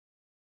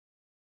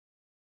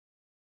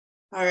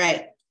All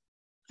right.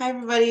 Hi,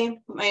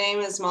 everybody. My name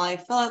is Molly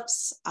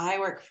Phillips. I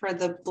work for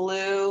the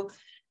Blue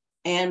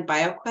and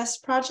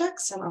BioQuest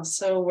projects and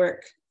also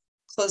work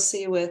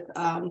closely with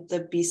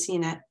the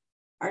BCNet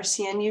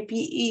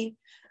RCNUBE.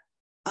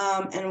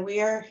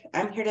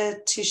 I'm here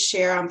to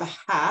share on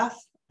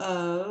behalf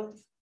of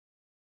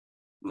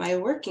my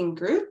working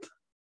group,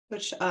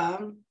 which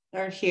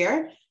are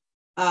here.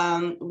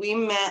 We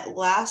met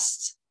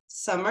last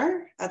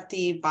summer at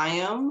the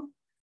Biome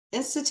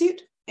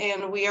Institute,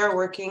 and we are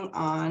working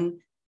on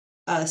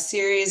a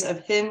series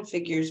of Hidden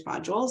Figures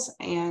modules.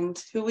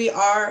 And who we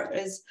are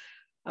is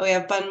we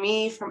have Bun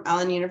Mi from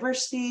Allen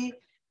University.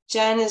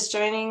 Jen is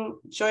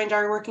joined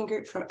our working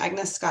group from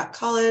Agnes Scott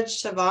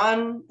College.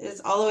 Siobhan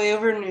is all the way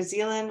over in New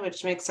Zealand,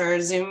 which makes our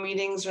Zoom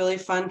meetings really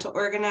fun to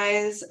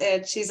organize.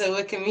 And she's a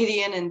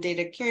Wikimedian and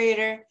data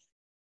curator.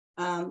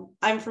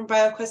 I'm from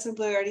BioQuest and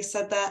Blue, I already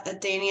said that.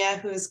 Adania,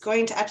 who is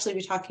going to actually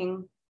be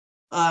talking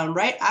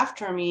right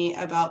after me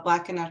about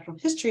Black and Natural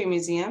History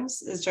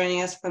Museums, is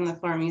joining us from the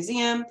Flora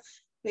Museum.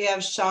 We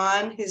have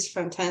Sean, who's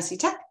from Tennessee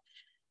Tech,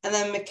 and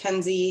then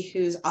Mackenzie,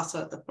 who's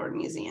also at the Florida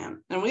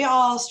Museum. And we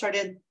all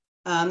started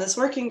this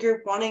working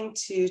group wanting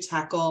to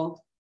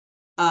tackle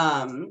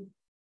hidden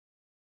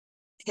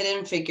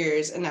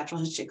figures in natural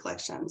history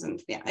collections.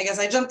 And yeah, I guess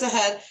I jumped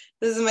ahead.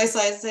 This is my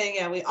slide saying,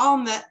 yeah, we all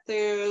met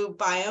through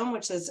Biome,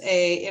 which is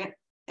a...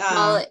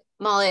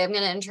 Molly, I'm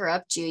going to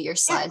interrupt you. Your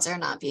slides are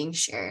not being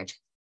shared.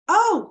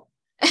 Oh!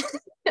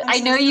 I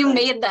know you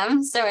made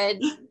them, so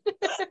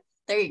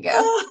there you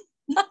go.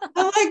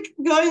 I'm like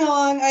going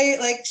along. I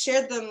like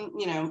shared them,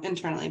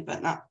 internally,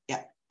 but not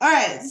yet. All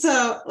right,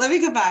 so let me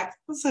go back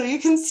so you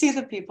can see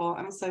the people.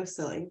 I'm so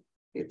silly.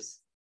 Oops.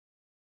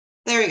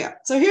 There we go.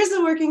 So here's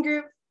the working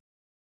group.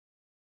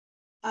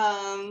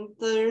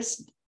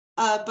 There's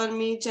Bun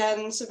Mi,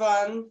 Jen,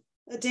 Siobhan,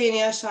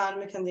 Adania, Sean,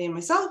 Mackenzie, and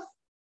myself.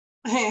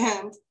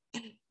 And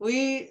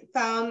we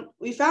found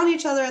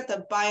each other at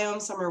the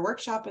Biome Summer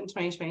Workshop in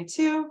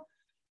 2022.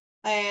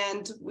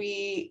 And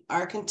we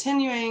are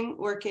continuing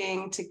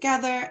working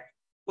together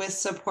with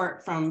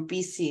support from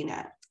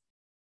BCNet,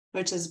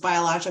 which is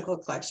Biological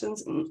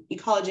Collections and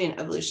Ecology and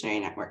Evolutionary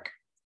Network.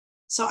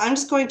 So I'm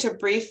just going to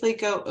briefly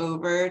go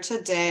over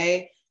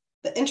today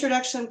the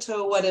introduction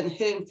to what a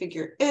hidden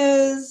figure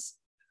is,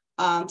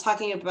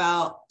 talking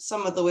about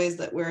some of the ways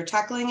that we're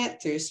tackling it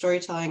through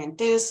storytelling and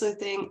data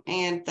sleuthing,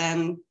 and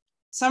then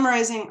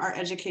summarizing our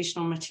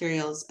educational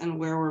materials and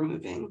where we're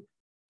moving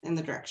in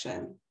the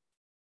direction.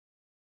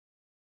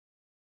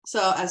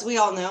 So as we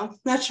all know,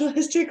 natural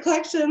history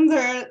collections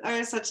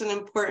are such an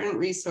important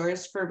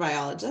resource for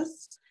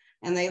biologists,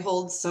 and they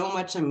hold so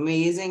much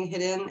amazing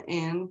hidden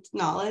and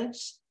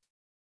knowledge.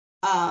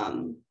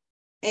 And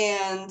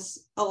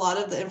a lot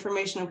of the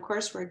information, of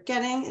course, we're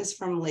getting is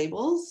from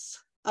labels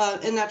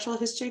in natural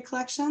history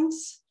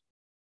collections.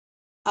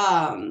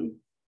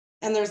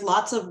 And there's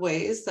lots of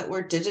ways that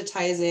we're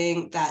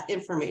digitizing that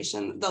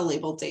information, the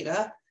label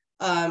data,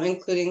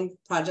 including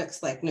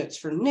projects like Notes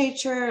from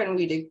Nature and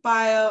We Dig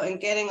Bio, and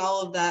getting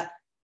all of that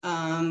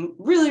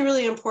really,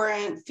 really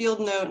important field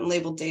note and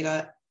label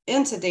data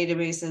into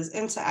databases,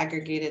 into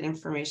aggregated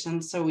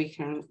information so we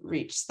can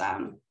reach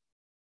them.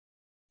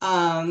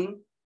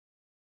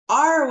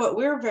 What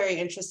we're very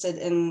interested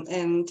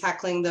in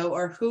tackling, though,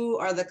 are who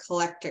are the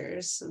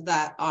collectors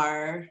that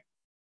are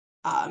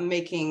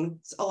making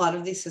a lot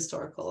of these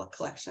historical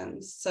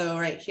collections. So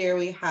right here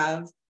we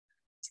have,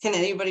 can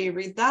anybody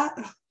read that?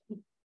 Does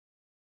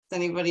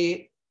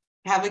anybody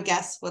have a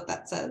guess what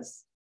that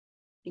says?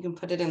 You can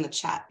put it in the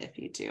chat if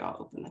you do. I'll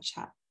open the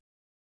chat.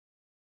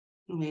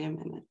 Wait a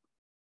minute.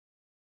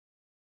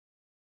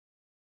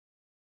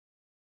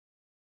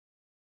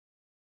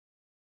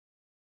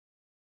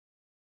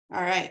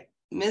 All right,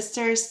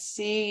 Mr.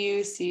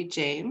 C.U.C.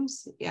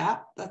 James. Yeah,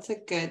 that's a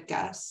good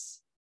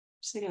guess.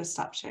 I'm just going to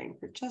stop sharing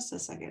for just a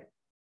second.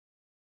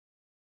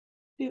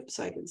 Oops,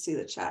 so I can see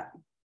the chat.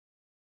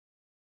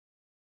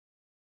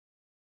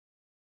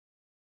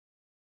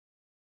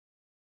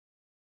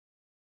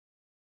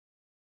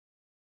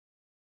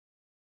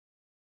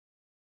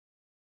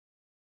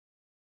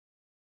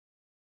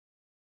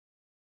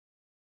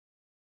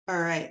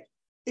 All right.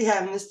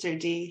 Yeah, Mr.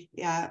 D.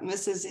 Yeah,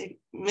 Mrs.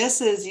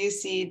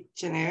 UC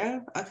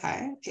Gennaro.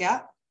 Okay.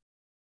 Yeah.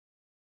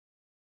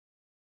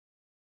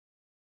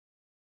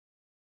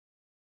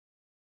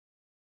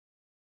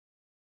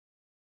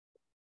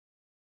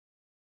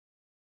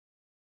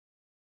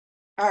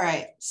 All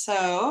right.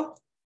 So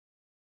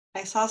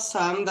I saw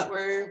some that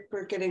we're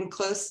getting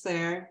close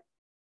there.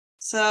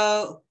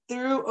 So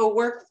through a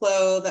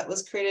workflow that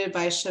was created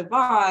by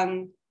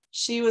Siobhan,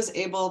 she was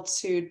able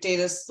to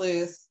data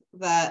sleuth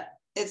that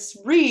it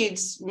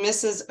reads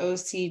Mrs.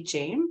 O.C.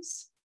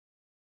 James,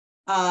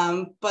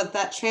 but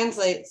that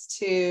translates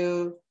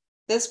to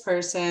this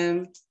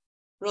person,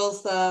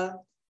 Rosa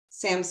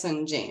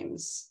Sampson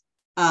James.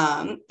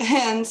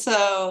 And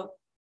so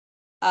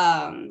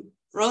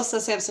Rosa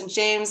Sampson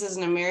James is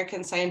an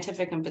American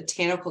scientific and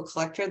botanical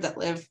collector that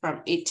lived from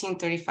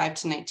 1835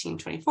 to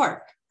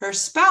 1924. Her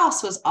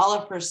spouse was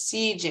Oliver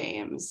C.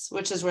 James,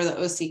 which is where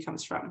the OC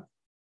comes from.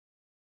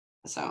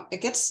 So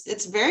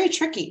it's very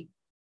tricky.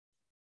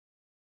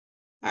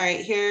 All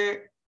right,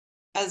 here,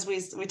 as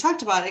we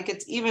talked about, it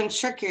gets even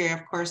trickier,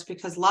 of course,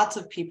 because lots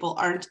of people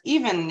aren't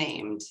even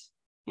named.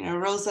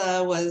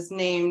 Rosa was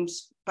named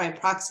by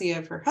proxy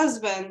of her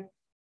husband,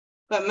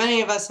 but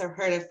many of us have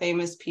heard of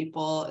famous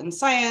people in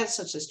science,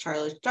 such as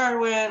Charles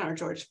Darwin or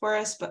George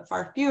Forrest, but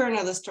far fewer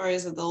know the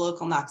stories of the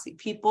local Nazi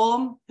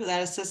people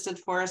that assisted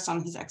Forrest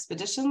on his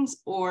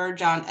expeditions, or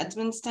John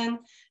Edmondson,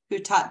 who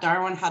taught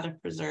Darwin how to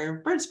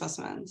preserve bird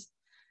specimens.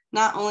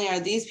 Not only are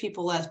these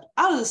people left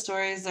out of the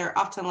stories, they're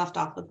often left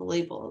off with the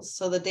labels.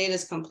 So the data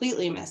is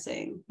completely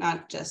missing,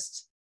 not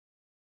just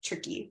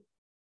tricky.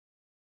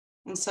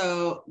 And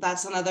so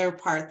that's another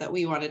part that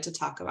we wanted to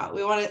talk about.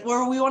 We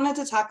wanted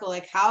to tackle,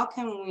 like, how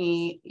can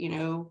we,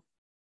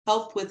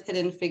 help with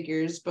hidden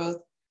figures, both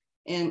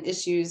in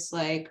issues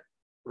like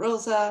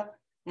Rosa,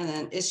 and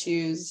then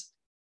issues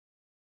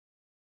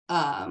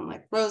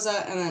like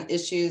Rosa, and then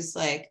issues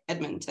like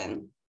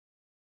Edmonton.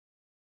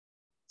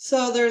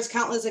 So there's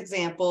countless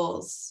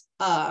examples,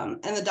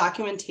 and the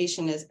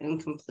documentation is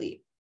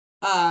incomplete.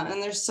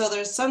 And there's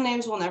some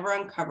names we'll never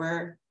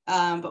uncover,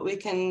 but we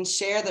can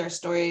share their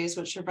stories,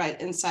 which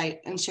provide insight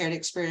and shared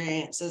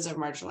experiences of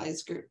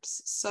marginalized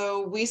groups.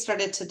 So we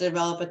started to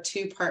develop a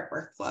 2-part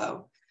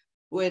workflow,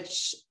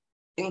 which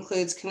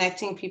includes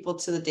connecting people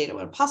to the data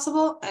when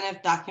possible, and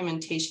if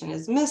documentation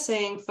is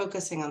missing,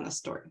 focusing on the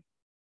story.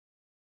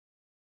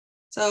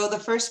 So the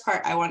first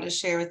part I want to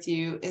share with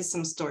you is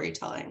some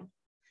storytelling.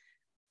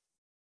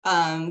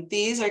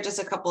 These are just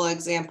a couple of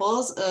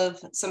examples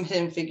of some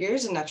hidden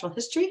figures in natural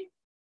history.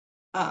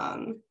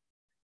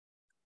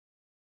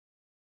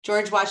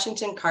 George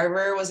Washington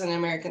Carver was an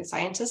American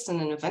scientist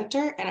and an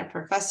inventor and a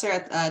professor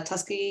at the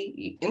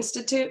Tuskegee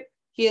Institute.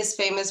 He is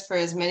famous for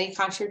his many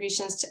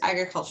contributions to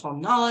agricultural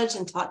knowledge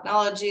and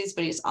technologies,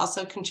 but he's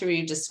also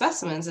contributed to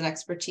specimens and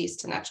expertise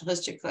to natural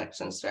history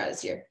collections throughout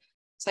his year.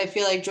 So I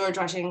feel like George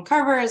Washington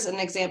Carver is an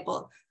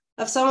example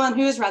of someone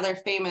who is rather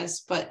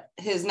famous, but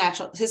his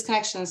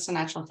connections to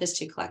natural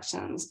history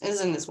collections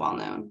isn't as well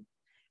known.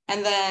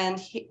 And then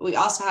we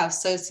also have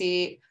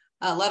Sophie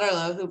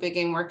Lederloh, who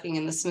began working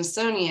in the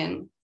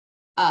Smithsonian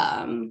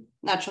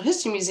Natural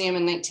History Museum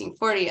in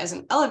 1940 as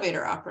an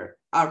elevator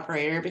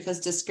operator because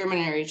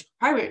discriminatory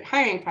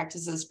hiring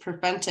practices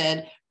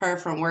prevented her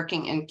from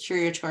working in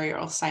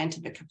curatorial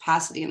scientific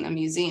capacity in the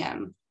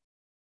museum.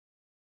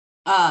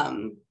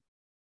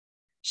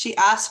 She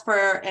asked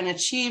for and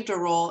achieved a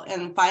role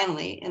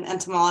finally in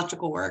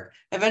entomological work,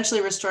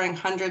 eventually restoring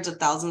hundreds of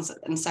thousands of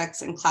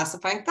insects and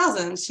classifying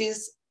thousands.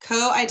 She's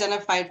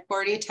co-identified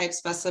 40 type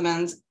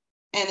specimens,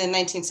 and in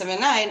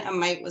 1979, a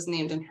mite was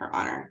named in her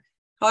honor.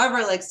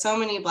 However, like so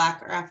many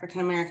Black or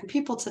African-American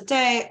people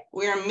today,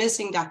 we are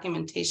missing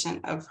documentation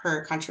of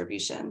her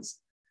contributions.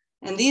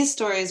 And these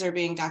stories are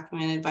being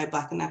documented by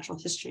Black and Natural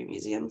History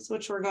Museums,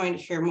 which we're going to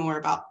hear more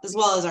about, as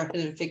well as our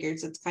hidden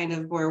figures. It's kind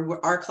of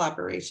where our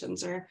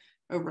collaborations are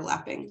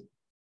overlapping.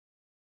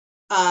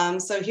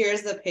 So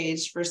here's the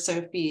page for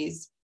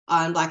Sophie's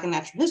on Black and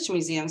Natural History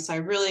Museum. So I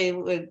really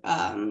would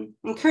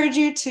encourage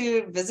you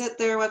to visit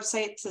their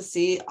website to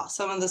see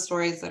some of the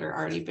stories that are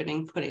already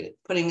being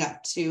putting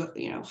up to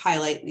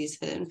highlight these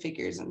hidden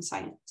figures in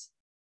science.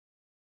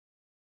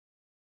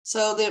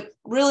 So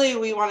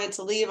we wanted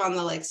to leave on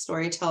the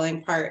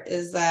storytelling part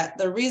is that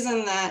the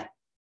reason that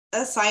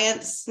a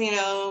science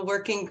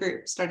working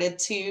group started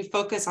to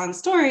focus on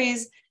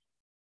stories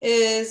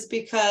is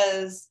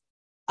because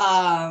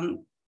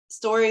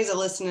stories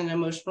elicit an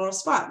emotional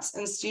response,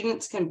 and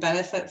students can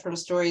benefit from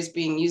stories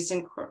being used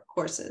in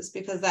courses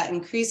because that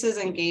increases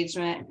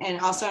engagement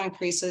and also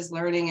increases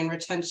learning and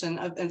retention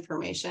of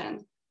information.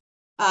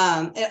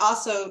 It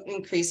also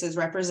increases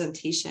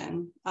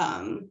representation,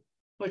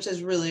 which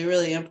is really,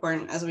 really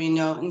important, as we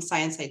know, in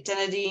science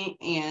identity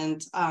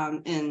and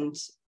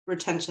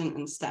retention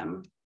in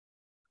STEM.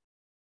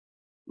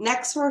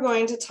 Next, we're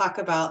going to talk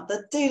about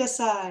the data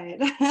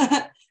side.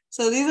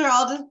 So these are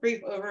all just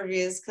brief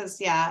overviews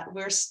because,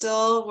 we're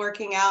still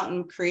working out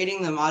and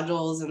creating the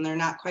modules, and they're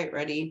not quite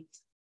ready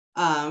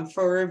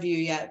for review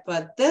yet.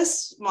 But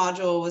this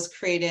module was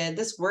created,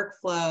 this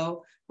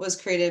workflow was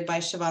created by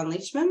Siobhan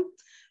Leachman.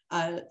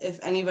 If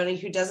anybody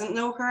who doesn't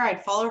know her,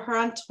 I'd follow her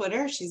on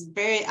Twitter. She's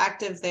very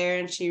active there,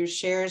 and she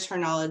shares her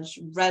knowledge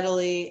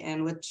readily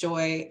and with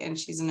joy, and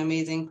she's an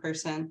amazing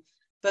person.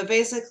 But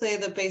basically,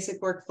 the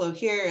basic workflow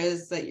here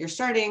is that you're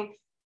starting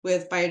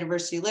with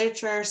biodiversity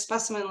literature,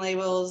 specimen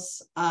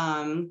labels,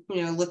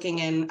 looking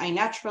in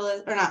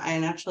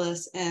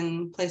iNaturalist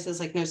in places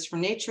like Notes from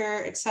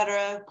Nature, et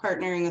cetera,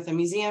 partnering with a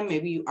museum.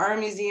 Maybe you are a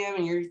museum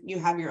and you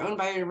have your own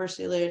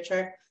biodiversity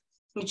literature.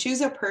 You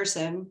choose a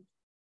person,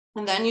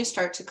 and then you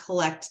start to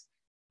collect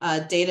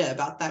data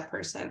about that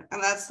person.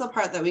 And that's the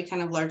part that we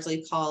kind of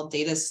largely call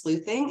data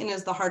sleuthing, and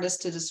is the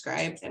hardest to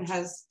describe and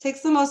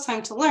takes the most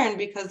time to learn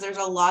because there's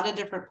a lot of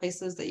different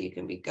places that you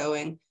can be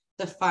going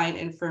to find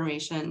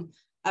information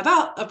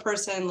about a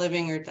person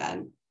living or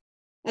dead.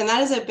 And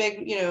that is a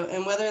big,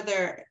 and whether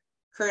they're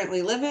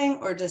currently living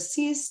or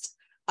deceased,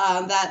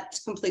 that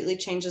completely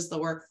changes the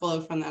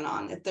workflow from then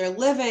on. If they're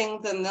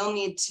living, then they'll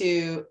need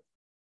to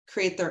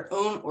create their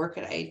own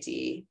ORCID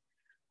ID,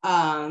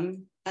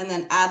 and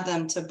then add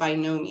them to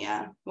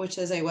Binomia, which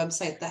is a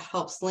website that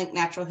helps link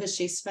natural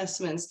history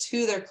specimens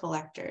to their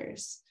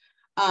collectors.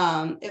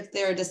 If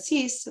they're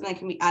deceased, then they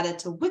can be added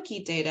to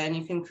Wikidata, and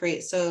you can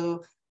create,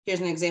 so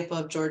here's an example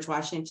of George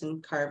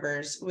Washington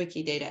Carver's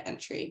Wikidata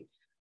entry.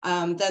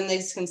 Then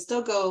they can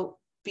still go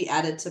be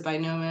added to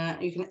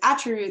Binomia. You can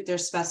attribute their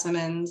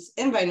specimens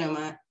in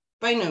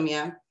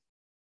Binomia.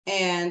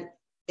 And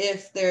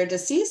if they're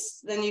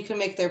deceased, then you can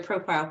make their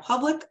profile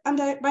public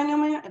under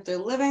Binomia. If they're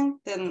living,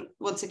 then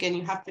once again,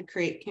 you have to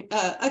create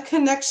a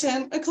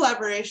connection, a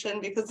collaboration,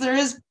 because there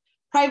is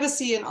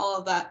privacy in all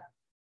of that.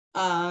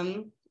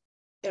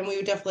 And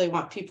we definitely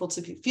want people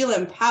to feel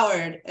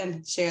empowered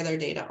and share their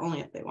data only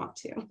if they want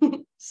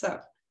to. So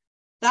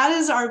that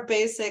is our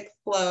basic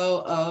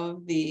flow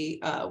of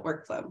the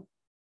workflow.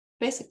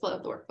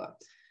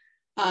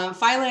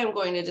 Finally, I'm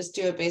going to just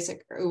do a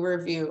basic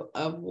overview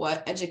of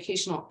what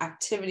educational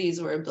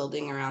activities we're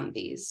building around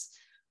these.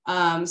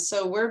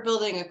 So we're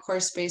building a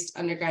course-based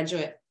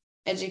undergraduate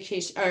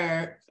education,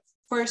 or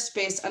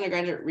course-based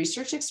undergraduate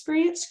research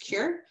experience,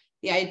 CURE.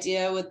 The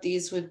idea with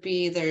these would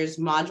be there's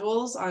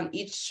modules on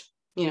each,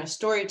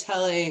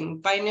 storytelling,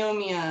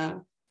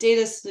 Binomia,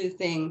 data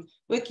sleuthing,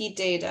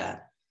 Wikidata,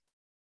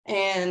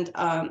 and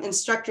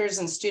instructors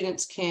and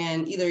students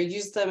can either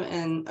use them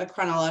in a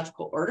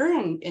chronological order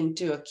and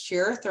do a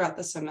cure throughout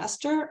the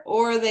semester,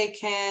 or they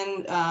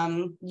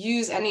can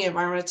use any of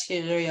our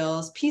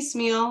materials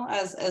piecemeal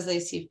as they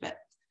see fit.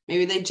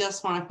 Maybe they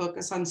just want to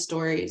focus on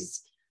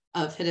stories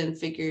of hidden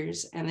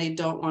figures and they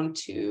don't want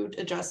to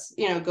address,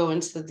 go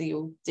into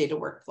the data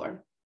workflow.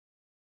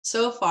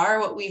 So far,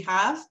 what we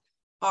have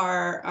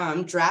are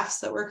drafts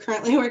that we're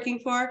currently working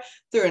for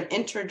through an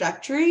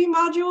introductory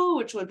module,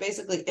 which would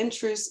basically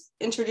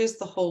introduce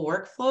the whole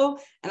workflow,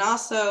 and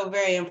also,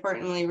 very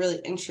importantly, really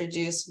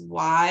introduce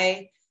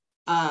why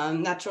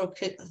natural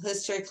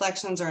history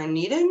collections are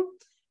needed,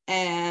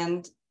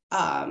 and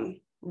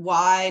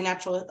why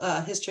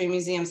natural history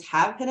museums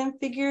have hidden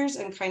figures,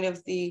 and kind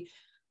of the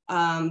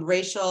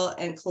racial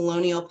and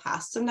colonial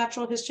past of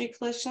natural history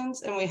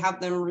collections. And we have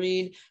them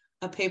read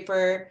a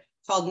paper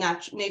called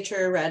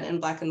Nature Red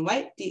and Black and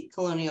White, Deep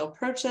Colonial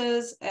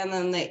Approaches, and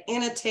then they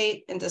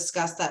annotate and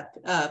discuss that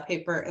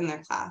paper in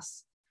their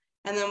class.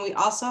 And then we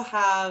also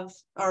have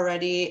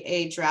already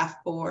a draft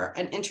for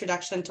an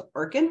introduction to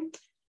ORCID,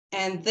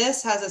 and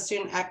this has a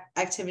student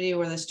activity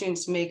where the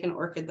students make an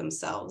ORCID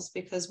themselves,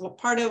 because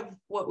part of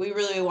what we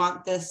really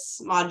want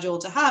this module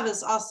to have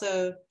is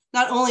also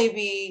not only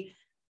be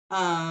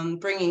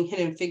bringing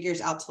hidden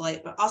figures out to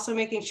light, but also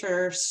making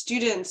sure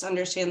students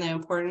understand the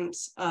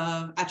importance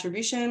of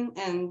attribution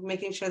and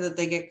making sure that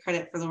they get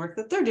credit for the work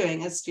that they're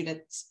doing as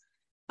students,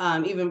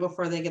 even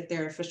before they get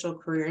their official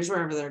careers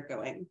wherever they're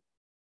going.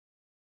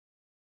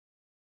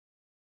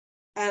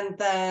 And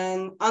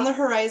then on the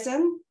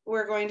horizon,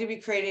 we're going to be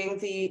creating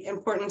the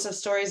Importance of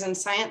Stories in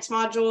Science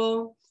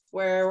module,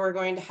 where we're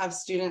going to have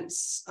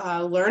students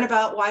learn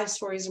about why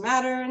stories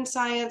matter in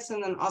science,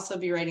 and then also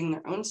be writing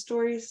their own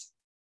stories.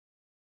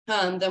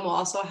 Then we'll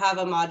also have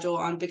a module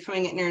on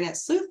becoming an internet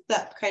sleuth.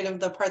 That kind of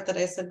the part that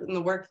I said in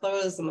the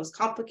workflow is the most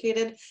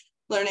complicated,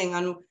 learning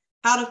on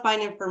how to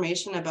find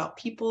information about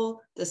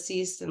people,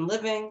 deceased and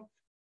living.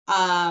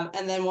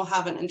 And then we'll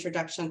have an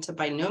introduction to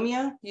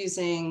Binomia,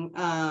 using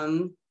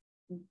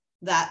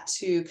that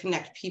to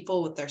connect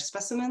people with their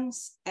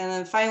specimens. And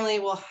then finally,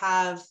 we'll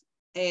have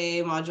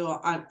a module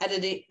on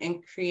editing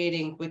and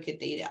creating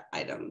Wikidata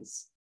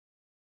items.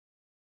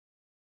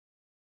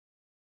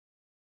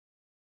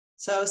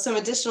 So some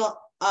additional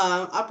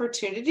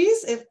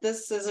opportunities, if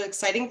this is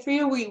exciting for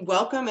you, we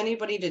welcome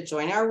anybody to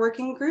join our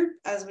working group.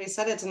 As we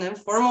said, it's an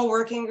informal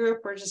working group.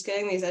 We're just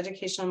getting these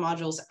educational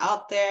modules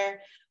out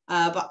there,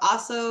 but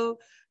also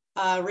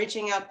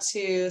reaching out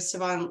to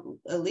Siobhan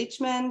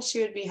Leachman.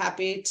 She would be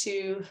happy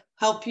to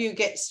help you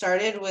get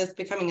started with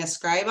becoming a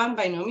scribe on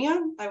Binomia.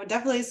 I would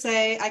definitely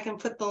say, I can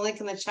put the link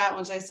in the chat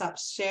once I stop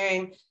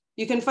sharing.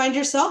 You can find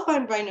yourself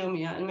on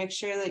Binomia and make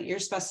sure that your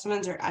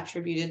specimens are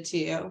attributed to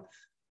you.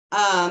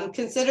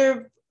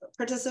 Consider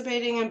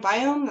participating in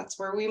Biome. That's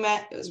where we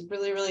met. It was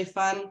really, really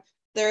fun.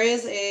 There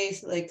is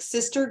a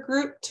sister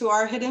group to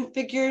our Hidden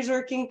Figures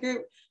working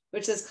group,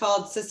 which is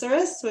called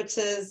Cicerus, which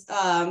is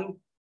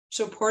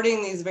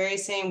supporting these very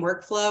same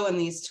workflow and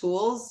these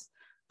tools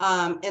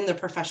in the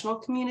professional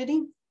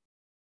community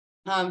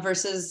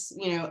versus,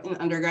 in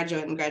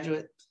undergraduate and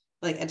graduate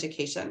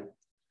education.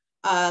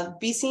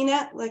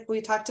 BCNet, like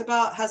we talked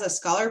about, has a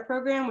scholar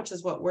program, which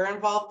is what we're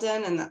involved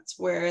in, and that's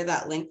where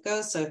that link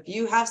goes. So if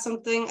you have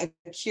something,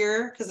 a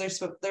cure, because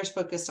they're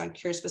focused on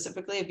cure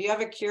specifically, if you have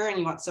a cure and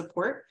you want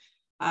support,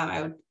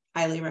 I would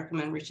highly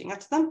recommend reaching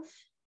out to them.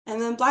 And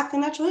then Black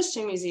and Natural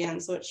History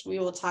Museums, which we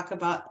will talk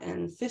about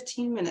in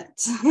 15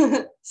 minutes.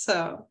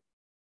 So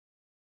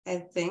I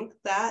think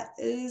that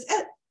is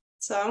it.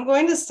 So I'm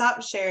going to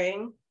stop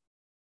sharing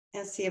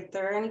and see if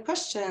there are any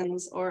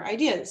questions or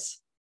ideas.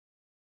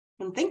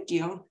 And thank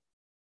you.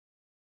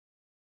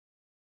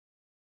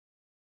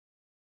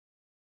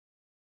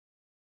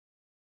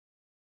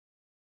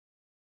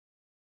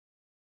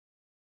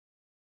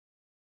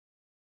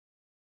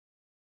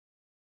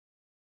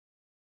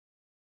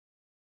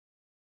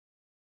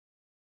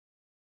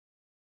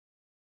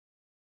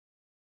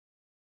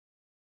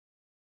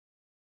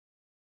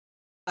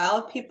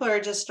 while people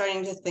are just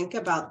starting to think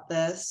about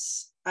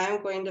this,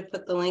 I'm going to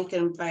put the link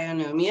in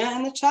Bionomia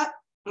in the chat.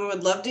 I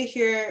would love to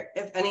hear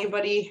if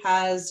anybody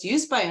has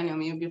used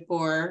Bionomia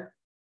before.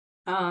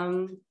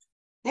 Yeah,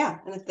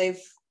 and if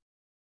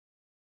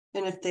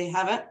they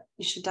haven't,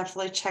 you should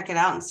definitely check it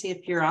out and see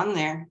if you're on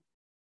there.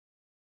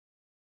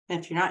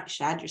 And if you're not, you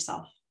should add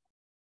yourself.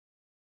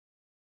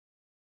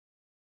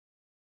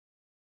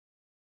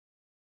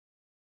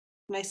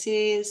 Can I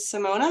see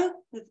Simona?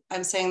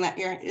 I'm saying that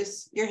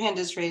your hand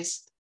is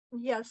raised.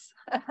 Yes.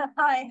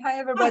 Hi,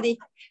 everybody.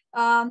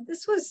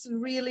 This was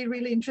really,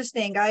 really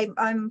interesting.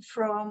 I'm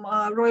from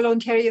Royal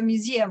Ontario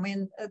Museum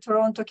in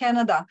Toronto,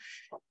 Canada,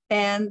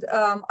 and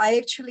I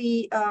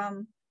actually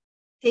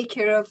take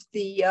care of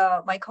the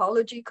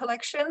mycology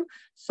collection.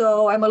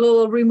 So I'm a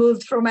little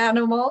removed from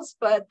animals,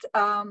 but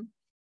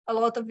a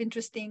lot of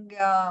interesting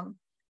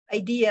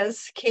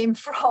ideas came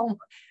from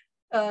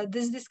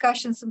these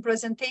discussions and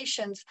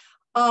presentations.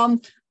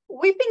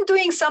 We've been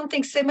doing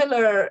something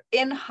similar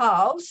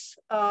in-house,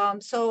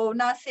 so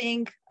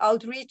nothing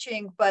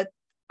outreaching, but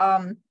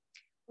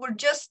we're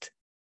just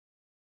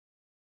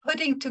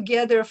putting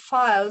together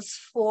files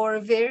for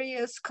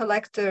various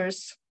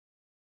collectors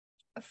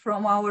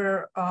from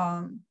our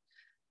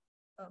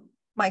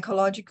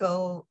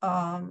mycological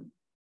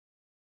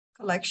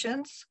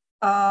collections.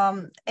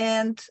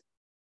 And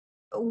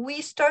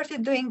we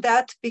started doing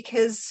that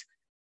because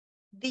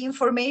the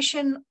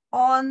information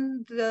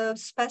on the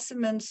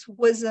specimens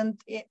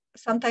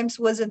sometimes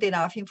wasn't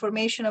enough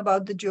information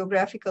about the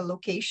geographical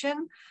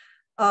location.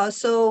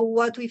 So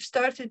what we've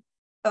started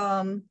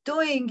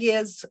doing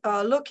is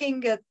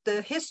looking at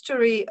the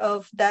history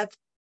of that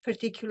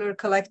particular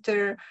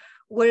collector,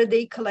 where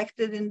they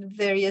collected in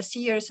various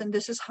years. And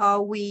this is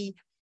how we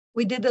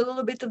did a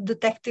little bit of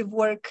detective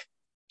work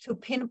to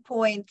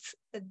pinpoint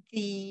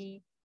the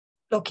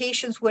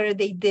locations where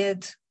they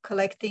did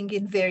collecting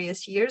in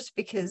various years,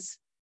 because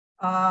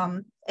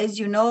as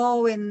you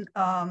know, in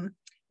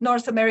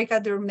North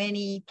America, there are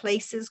many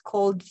places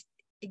called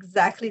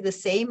exactly the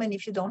same. And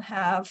if you don't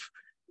have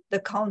the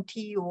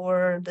county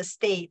or the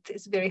state,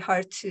 it's very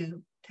hard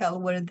to tell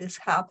where this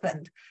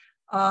happened.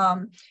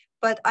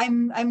 But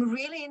I'm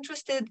really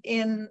interested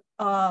in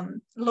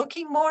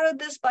looking more at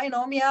this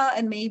binomia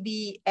and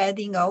maybe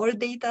adding our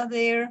data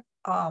there,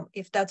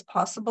 if that's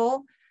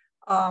possible.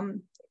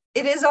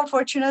 It is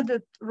unfortunate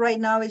that right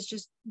now it's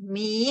just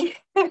me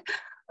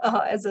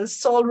as a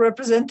sole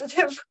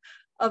representative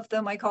of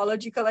the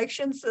mycology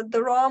collections at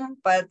the ROM,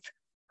 but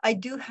I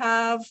do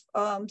have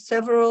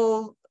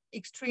several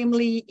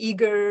extremely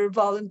eager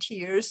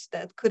volunteers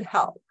that could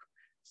help.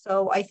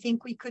 So I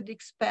think we could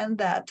expand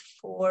that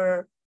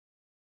for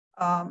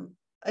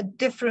a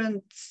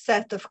different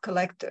set of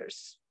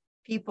collectors,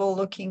 people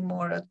looking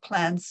more at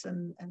plants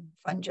and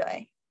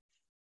fungi.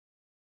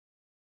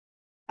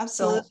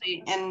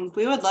 Absolutely. So, and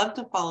we would love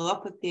to follow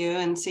up with you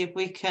and see if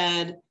we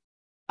could,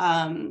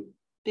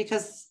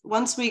 because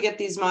once we get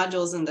these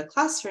modules into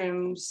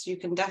classrooms, you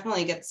can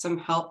definitely get some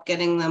help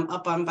getting them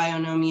up on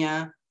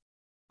Bionomia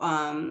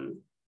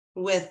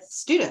with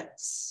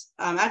students.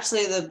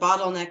 Actually, the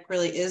bottleneck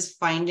really is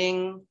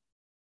finding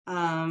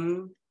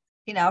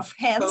enough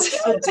hands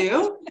to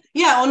do.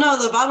 Yeah, well, no,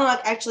 the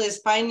bottleneck actually is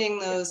finding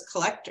those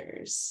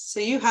collectors. So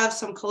you have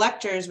some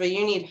collectors, but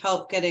you need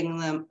help getting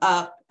them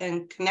up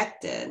and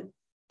connected.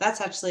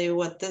 That's actually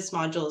what this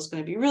module is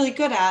going to be really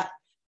good at.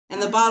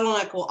 And the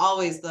bottleneck will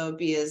always, though,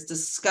 be is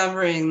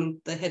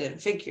discovering the hidden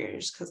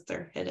figures, because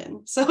they're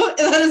hidden. So that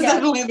is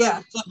definitely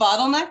the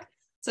bottleneck.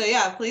 So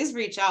yeah, please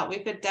reach out. We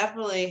could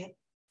definitely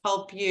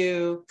help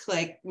you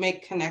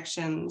make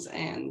connections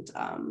and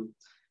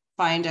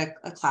find a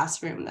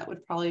classroom that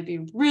would probably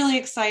be really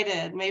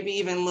excited, maybe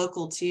even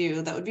local to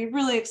you, that would be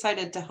really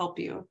excited to help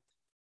you.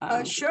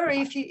 Sure,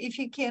 if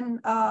you can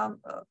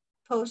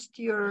post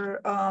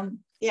your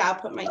yeah, I'll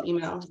put my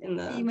email in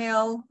the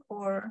email,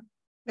 or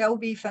that would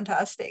be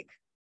fantastic.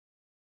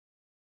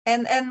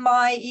 And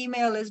my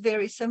email is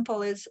very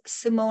simple, is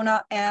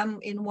Simona M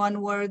in one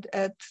word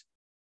at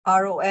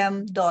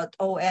rom.on.ca.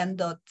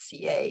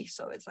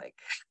 So it's like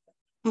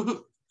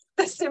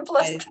the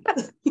simplest.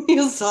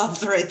 You'll still have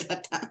to write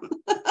that down.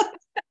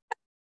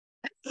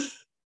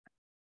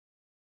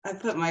 I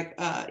put my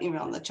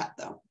email in the chat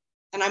though.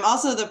 And I'm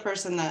also the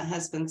person that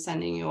has been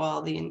sending you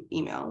all the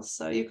emails.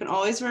 So you can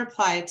always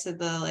reply to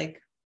the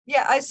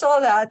Yeah, I saw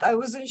that. I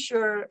wasn't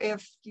sure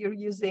if you're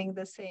using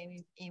the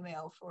same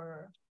email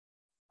for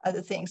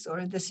other things,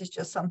 or this is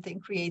just something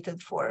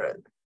created for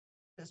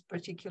this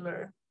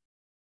particular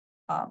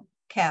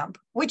camp,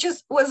 which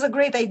was a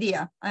great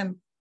idea. I'm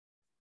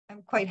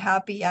quite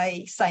happy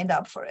I signed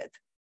up for it.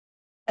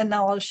 And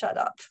now I'll shut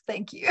up.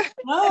 Thank you.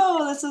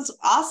 Oh, this is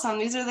awesome.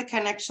 These are the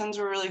connections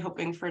we're really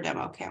hoping for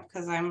demo camp,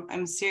 because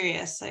I'm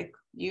serious.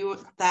 You're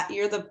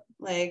the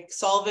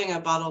solving a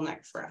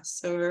bottleneck for us.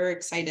 So we're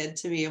excited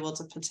to be able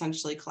to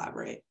potentially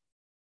collaborate.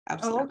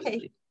 Absolutely. Oh,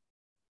 okay.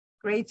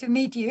 Great to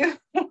meet you.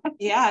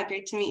 Yeah,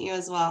 great to meet you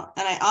as well.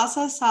 And I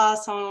also saw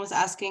someone was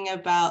asking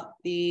about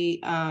the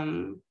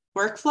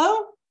workflow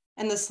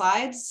and the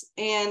slides.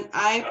 And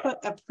I put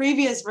a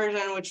previous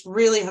version, which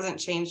really hasn't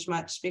changed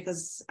much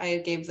because I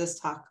gave this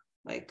talk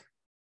like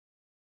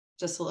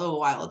just a little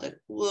while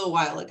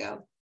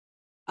ago.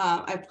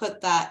 I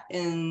put that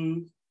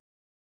in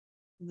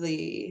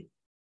the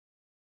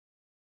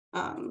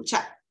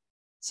chat.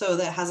 So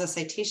that has a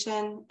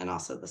citation and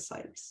also the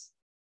slides.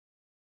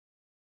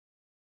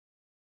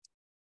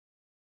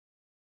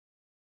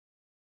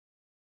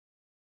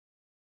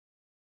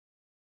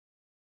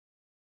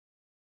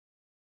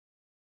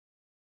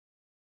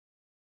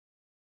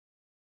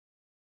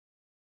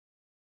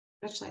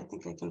 Actually, I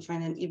think I can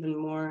find an even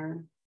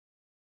more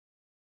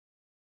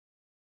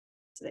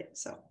today.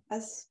 So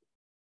as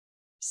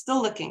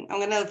still looking, I'm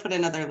going to put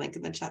another link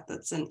in the chat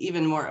that's an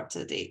even more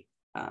up-to-date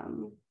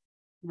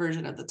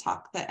version of the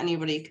talk that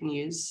anybody can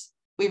use.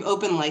 We've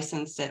open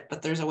licensed it,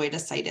 but there's a way to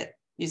cite it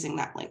using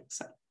that link.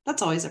 So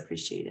that's always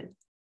appreciated.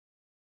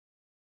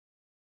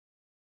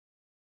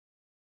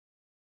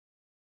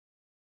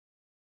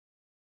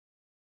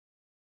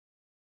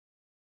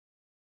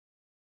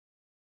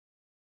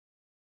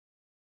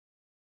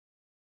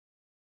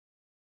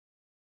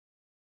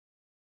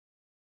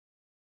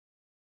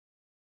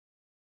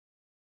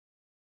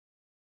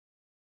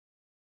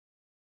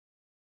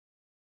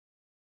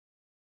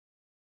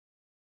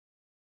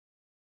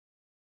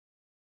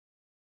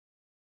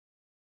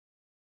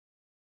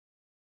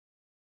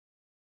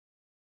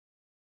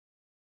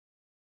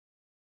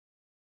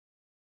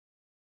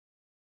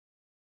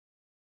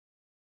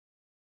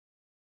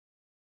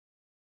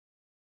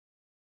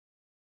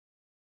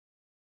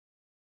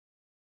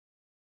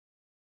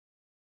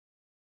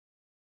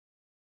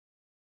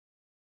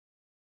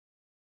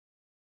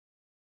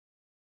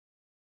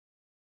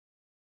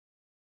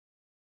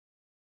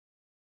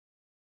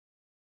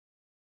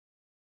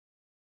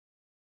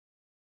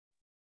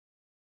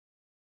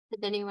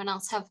 Did anyone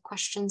else have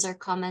questions or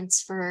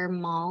comments for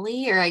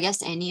Molly, or I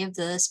guess any of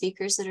the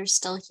speakers that are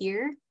still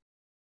here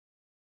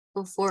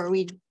before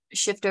we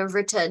shift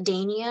over to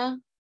Dania?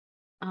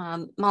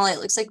 Molly, it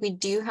looks like we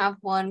do have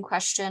one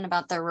question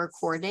about the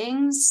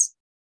recordings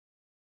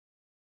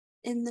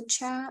in the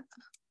chat.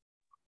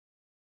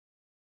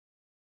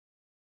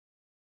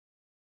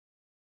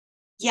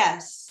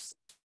 Yes,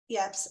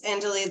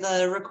 Angeli,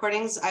 the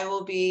recordings, I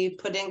will be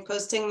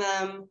posting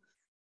them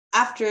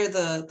after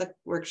the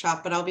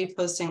workshop, but I'll be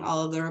posting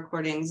all of the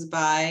recordings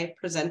by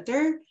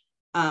presenter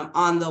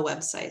on the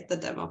website, the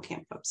demo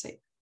camp website.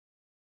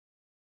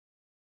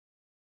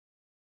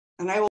 And I will